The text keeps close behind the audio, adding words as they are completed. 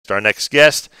Our next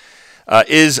guest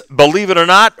is, believe it or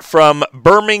not, from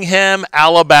Birmingham,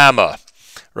 Alabama.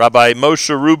 Rabbi Moshe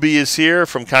Ruby is here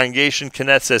from Congregation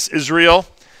Knesset Israel.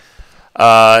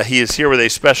 He is here with a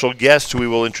special guest who we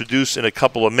will introduce in a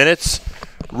couple of minutes.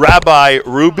 Rabbi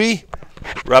Ruby,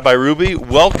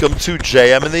 welcome to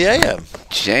JM in the AM.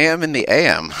 JM in the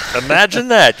AM. Imagine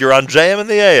that. You're on JM in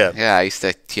the AM. Yeah, I used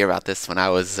to hear about this when I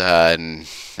was in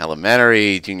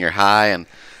elementary, junior high. And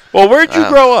well, where'd you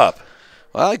grow up?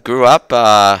 Well, I grew up,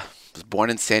 was born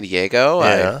in San Diego,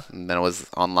 Yeah. and then I was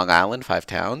on Long Island, 5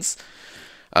 towns.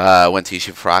 Went to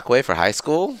Yeshiva Rockaway for high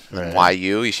school, Right.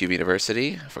 YU, Yeshiva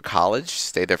University for college,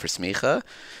 stayed there for smicha,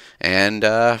 and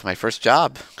my first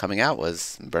job coming out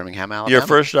was in Birmingham, Alabama. Your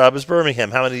first job is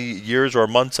Birmingham. How many years or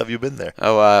months have you been there?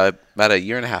 Oh, about a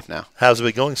year and a half now. How's it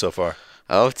been going so far?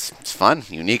 Oh, it's fun,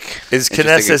 unique. Is interesting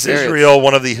Knesset experience. Israel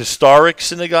one of the historic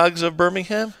synagogues of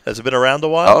Birmingham? Has it been around a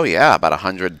while? Oh, yeah, about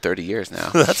 130 years now.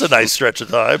 That's a nice stretch of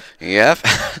time. Yep.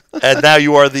 And now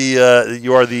you are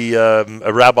the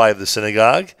a rabbi of the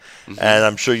synagogue, and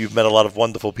I'm sure you've met a lot of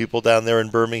wonderful people down there in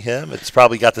Birmingham. It's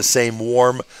probably got the same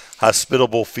warm,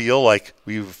 hospitable feel like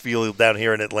we feel down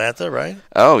here in Atlanta, right?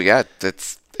 Oh, yeah,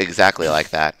 it's exactly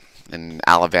like that. In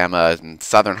Alabama, and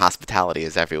Southern hospitality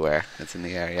is everywhere. It's in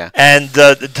the air, yeah. And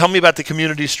tell me about the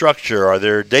community structure. Are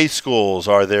there day schools?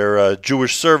 Are there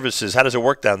Jewish services? How does it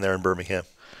work down there in Birmingham?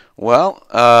 Well,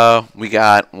 we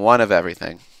got one of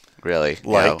everything, really.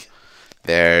 You Like? know,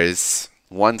 there's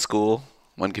one school,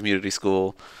 one community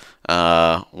school,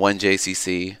 one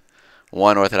JCC,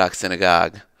 one Orthodox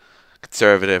synagogue,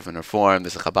 conservative and reform.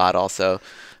 There's a Chabad also.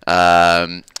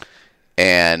 And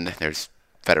there's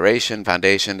Federation,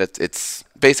 Foundation. It's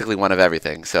basically one of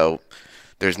everything. So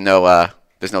there's no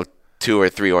 2 or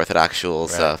 3 Orthodox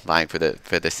shuls vying for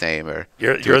the same, or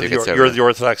You're 2 or 3 the conservative.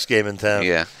 Orthodox game in town.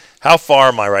 Yeah. How far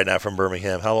am I right now from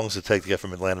Birmingham? How long does it take to get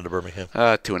from Atlanta to Birmingham?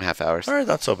 2.5 hours. All right,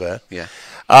 not so bad. Yeah.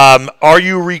 Are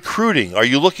you recruiting? Are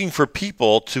you looking for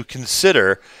people to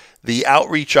consider the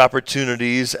outreach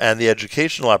opportunities and the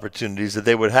educational opportunities that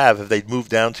they would have if they'd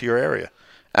moved down to your area?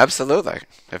 Absolutely.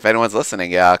 If anyone's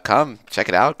listening, come check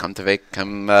it out. Come take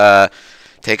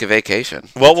a vacation.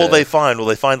 What will they find? Will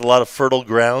they find a lot of fertile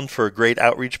ground for great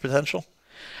outreach potential?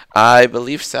 I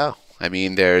believe so. I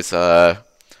mean, there's a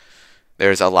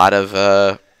lot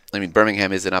of.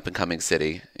 Birmingham is an up and coming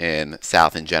city in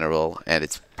South in general, and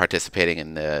it's participating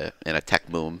in a tech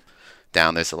boom.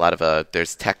 Down there's a lot of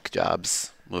there's tech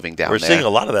jobs moving down We're there. seeing a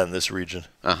lot of that in this region.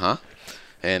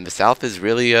 And the South is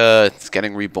really it's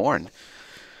getting reborn.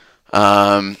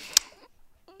 Yeah,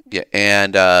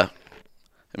 and I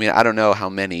don't know how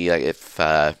many, like, if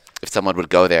someone would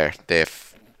go there,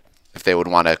 if they would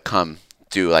want to come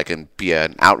do and be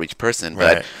an outreach person,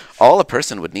 Right. but all a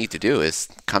person would need to do is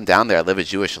come down there, live a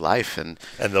Jewish life, and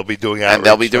And they'll be doing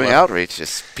outreach. outreach.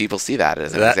 Just people see that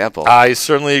as an example. I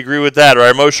certainly agree with that.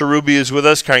 Right, Moshe Ruby is with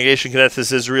us, Congregation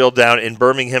Knesset Israel down in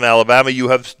Birmingham, Alabama. You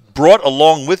have brought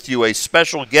along with you a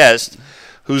special guest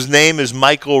whose name is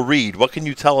Michael Reed. What can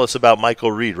you tell us about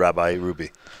Michael Reed, Rabbi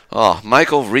Ruby? Oh,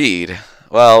 Michael Reed.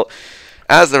 Well,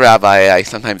 as the rabbi, I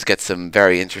sometimes get some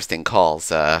very interesting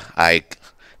calls.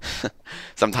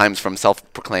 Sometimes from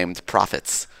self-proclaimed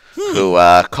prophets who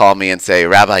call me and say,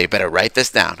 "Rabbi, you better write this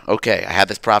down. Okay, I had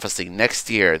this prophecy. Next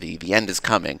year, the end is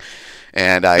coming."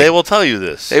 And They will tell you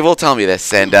this. They will tell me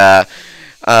this, and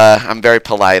I'm very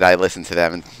polite. I listen to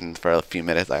them, and for a few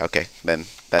minutes, okay, then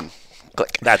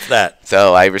click. That's that.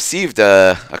 So I received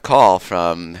a call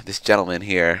from this gentleman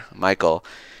here, Michael,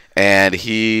 and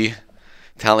he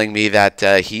telling me that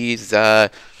he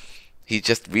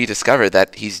just rediscovered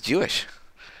that he's Jewish,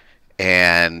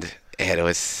 and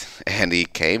he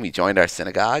came, he joined our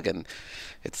synagogue, and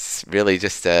it's really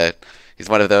just he's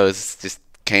one of those just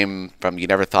came from, you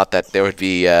never thought that there would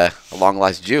be a long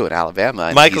lost Jew in Alabama.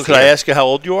 And Michael, he's could I here. ask you how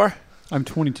old you are? I'm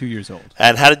 22 years old.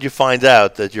 And how did you find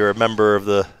out that you're a member of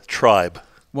the tribe?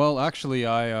 Well, actually,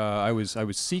 I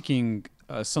was seeking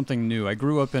something new. I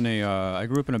grew up in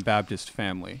a Baptist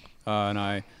family,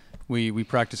 and we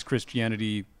practiced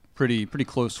Christianity pretty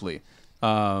closely.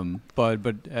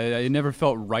 But it never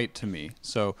felt right to me.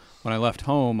 So when I left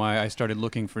home, I started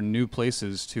looking for new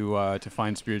places to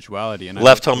find spirituality. And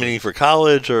Left home meaning for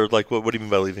college, or what do you mean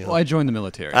by leaving home? Well, I joined the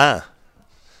military. And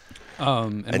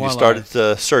you while started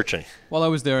searching. While I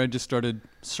was there, I just started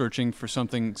searching for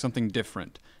something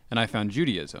different, and I found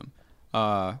Judaism.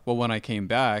 Well, when I came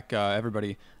back, I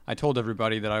told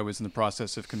everybody that I was in the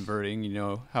process of converting. You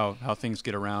know how things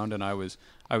get around, and I was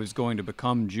going to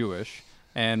become Jewish.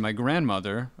 And my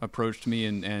grandmother approached me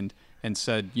and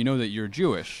said, "You know that you're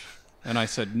Jewish?" And I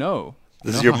said, "No."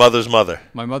 This is your mother's mother.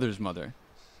 My mother's mother.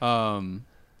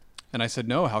 And I said,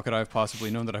 no, how could I have possibly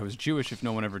known that I was Jewish if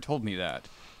no one ever told me that?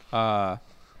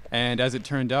 And as it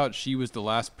turned out, she was the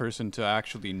last person to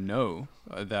actually know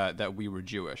that we were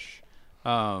Jewish.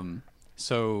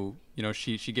 So, you know,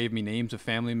 she gave me names of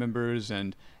family members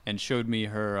and showed me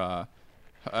her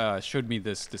showed me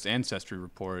this ancestry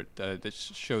report that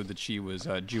showed that she was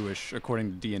Jewish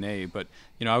according to DNA. But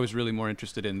you know, I was really more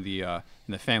interested in the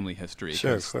family history.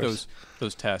 Sure, of course.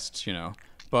 Those tests, you know.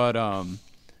 But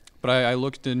I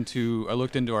looked into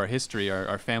our history,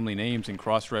 our family names, and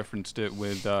cross-referenced it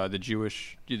with the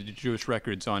Jewish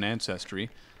records on Ancestry,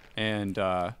 and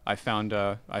I found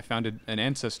an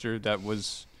ancestor that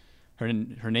was her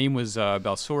name was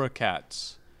Balsora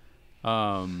Katz.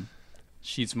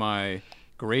 She's my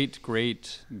great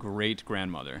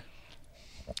grandmother,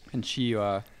 and she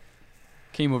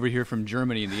came over here from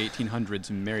Germany in the 1800s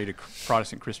and married a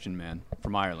Protestant Christian man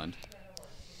from Ireland.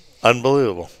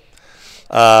 Unbelievable.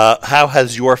 How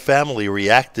has your family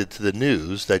reacted to the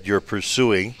news that you're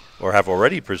pursuing or have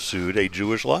already pursued a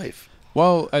Jewish life?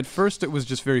 Well, at first it was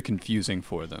just very confusing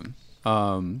for them.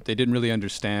 They didn't really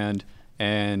understand,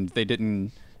 and they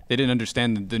didn't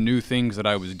understand the new things that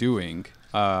I was doing.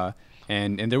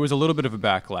 And there was a little bit of a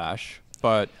backlash,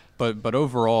 but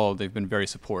overall they've been very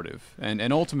supportive,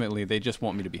 and ultimately they just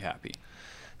want me to be happy.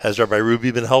 Has Rabbi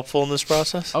Ruby been helpful in this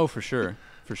process? Oh, for sure.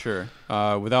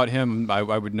 Without him, I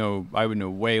would know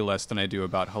way less than I do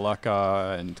about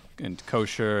halakha and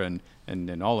kosher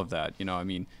and all of that. You know, I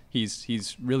mean,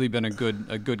 he's really been a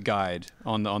good guide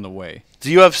on the way. Do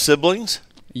you have siblings?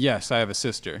 Yes, I have a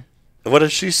sister. What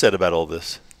has she said about all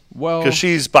this? Well, Because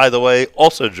she's, by the way,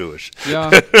 also Jewish.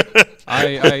 yeah,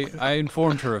 I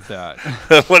informed her of that.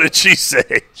 What did she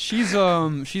say? She's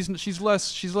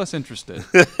less interested.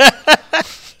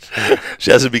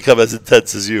 She hasn't become as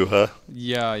intense as you, huh?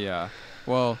 Yeah.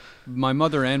 Well, my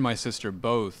mother and my sister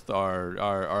both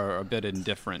are a bit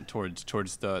indifferent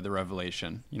towards the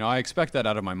revelation. You know, I expect that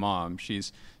out of my mom.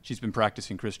 She's been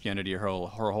practicing Christianity her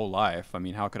whole life. I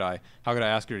mean, how could I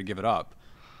ask her to give it up?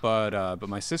 But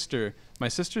my sister's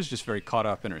just very caught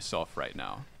up in herself right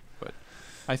now. But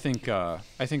I think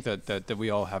that we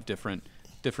all have different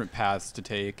paths to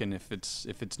take, and if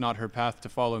it's not her path to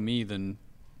follow me, then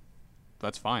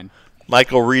that's fine.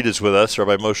 Michael Reed is with us,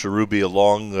 Rabbi Moshe Ruby,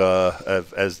 along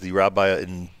as the rabbi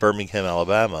in Birmingham,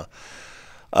 Alabama.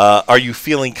 Are you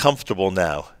feeling comfortable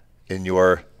now in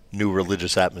your new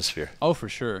religious atmosphere? Oh, for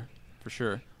sure.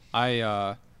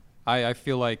 I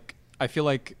feel like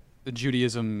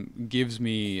Judaism gives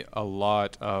me a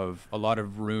lot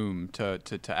of room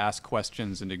to ask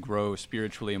questions and to grow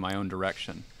spiritually in my own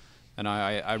direction, and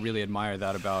I really admire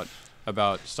that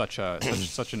about such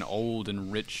an old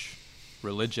and rich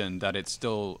religion, that it's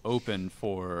still open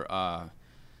for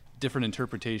different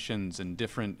interpretations and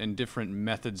different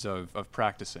methods of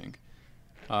practicing.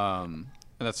 And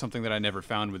that's something that I never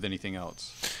found with anything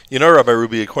else. You know, Rabbi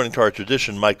Ruby, according to our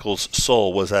tradition, Michael's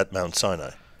soul was at Mount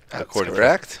Sinai. That's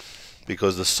correct.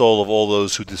 Because the soul of all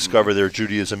those who discover their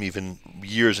Judaism even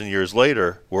years and years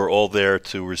later were all there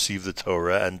to receive the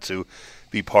Torah and to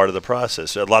be part of the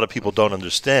process. A lot of people don't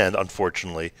understand,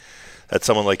 unfortunately, that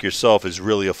someone like yourself is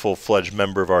really a full-fledged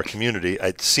member of our community.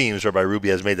 It seems Rabbi Ruby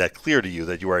has made that clear to you,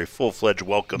 that you are a full-fledged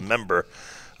welcome member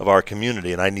of our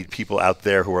community, and I need people out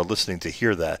there who are listening to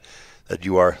hear that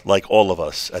you are like all of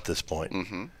us at this point,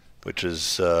 which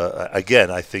is,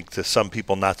 again, I think to some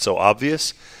people not so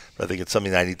obvious, but I think it's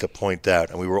something I need to point out.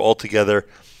 And we were all together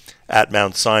at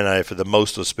Mount Sinai for the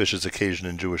most auspicious occasion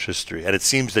in Jewish history, and it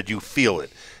seems that you feel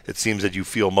it. It seems that you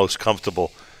feel most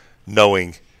comfortable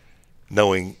knowing,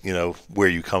 you know, where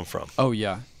you come from. Oh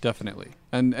yeah, definitely.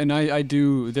 And I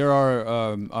do. There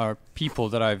are people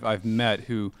that I've met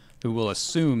who will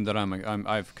assume that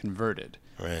I've converted.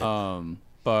 Right.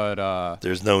 But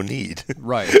there's no need.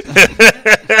 Right.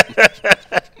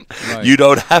 Right. You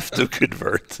don't have to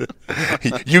convert.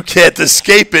 You can't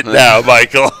escape it now,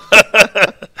 Michael.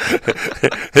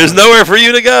 There's nowhere for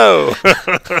you to go.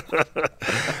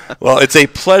 Well, it's a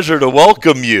pleasure to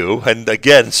welcome you, and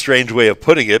again, strange way of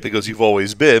putting it because you've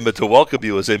always been, but to welcome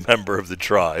you as a member of the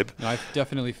tribe. I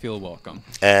definitely feel welcome.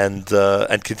 And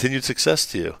continued success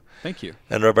to you. Thank you.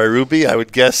 And Rabbi Ruby, I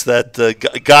would guess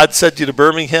that God sent you to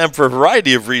Birmingham for a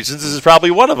variety of reasons. This is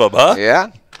probably one of them, huh?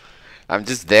 Yeah. I'm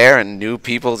just there, and new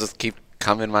people just keep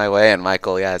coming my way. And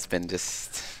Michael, yeah, it's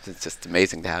just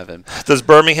amazing to have him. Does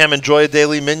Birmingham enjoy a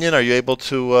daily minyan? Are you able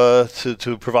to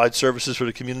provide services for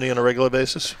the community on a regular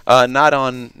basis? Not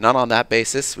on that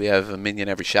basis. We have a minyan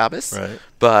every Shabbos. Right.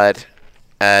 But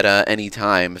at any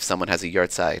time if someone has a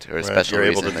yard site or a special you're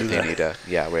able reason to that do they that. need to.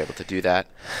 Yeah, we're able to do that.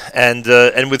 And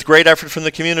with great effort from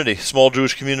the community, small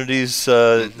Jewish communities,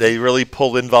 they really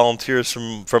pull in volunteers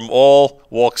from all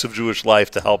walks of Jewish life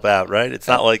to help out. Right? It's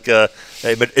not like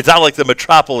it's not like the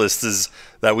metropolis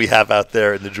that we have out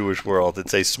there in the Jewish world.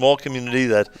 It's a small community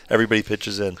that everybody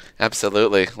pitches in.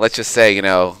 Absolutely. Let's just say,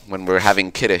 when we're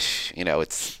having Kiddush,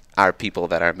 it's our people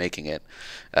that are making it.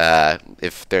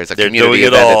 If there's a They're community doing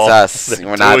it event, all. it's us. They're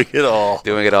We're not doing it all.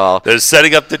 doing it all. They're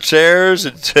setting up the chairs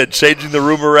and changing the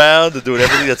room around and doing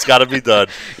everything that's got to be done.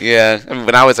 Yeah. I mean,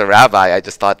 when I was a rabbi, I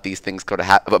just thought these things could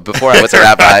happen. But before I was a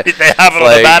rabbi, They happen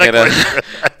automatically.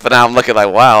 But now I'm looking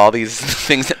like, wow, all these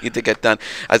things that need to get done.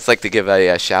 I'd just like to give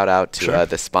a shout out to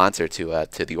the sponsor to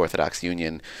the Orthodox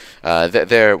Union.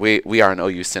 We are an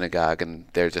OU synagogue, and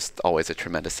they're just always a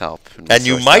tremendous help. And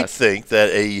you might think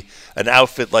that an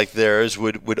outfit like theirs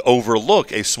would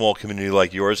overlook a small community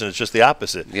like yours, and it's just the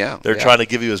opposite. Yeah, They're yeah. trying to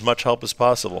give you as much help as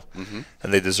possible,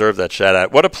 and they deserve that shout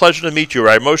out. What a pleasure to meet you,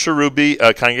 Rabbi Moshe Ruby,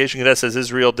 Congregation Knesset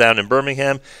Israel down in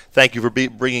Birmingham. Thank you for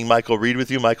bringing Michael Reed with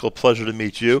you. Michael, pleasure to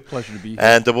meet you. Pleasure to be here.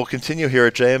 And we'll continue here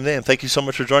at JMN. Thank you so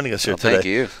much for joining us here today. Thank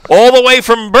you. All the way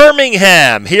from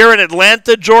Birmingham, here in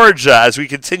Atlanta, Georgia, as we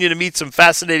continue to meet some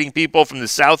fascinating people from the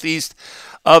southeast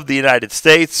of the United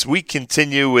States. We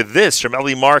continue with this from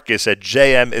Ellie Marcus at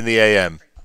JM in the AM.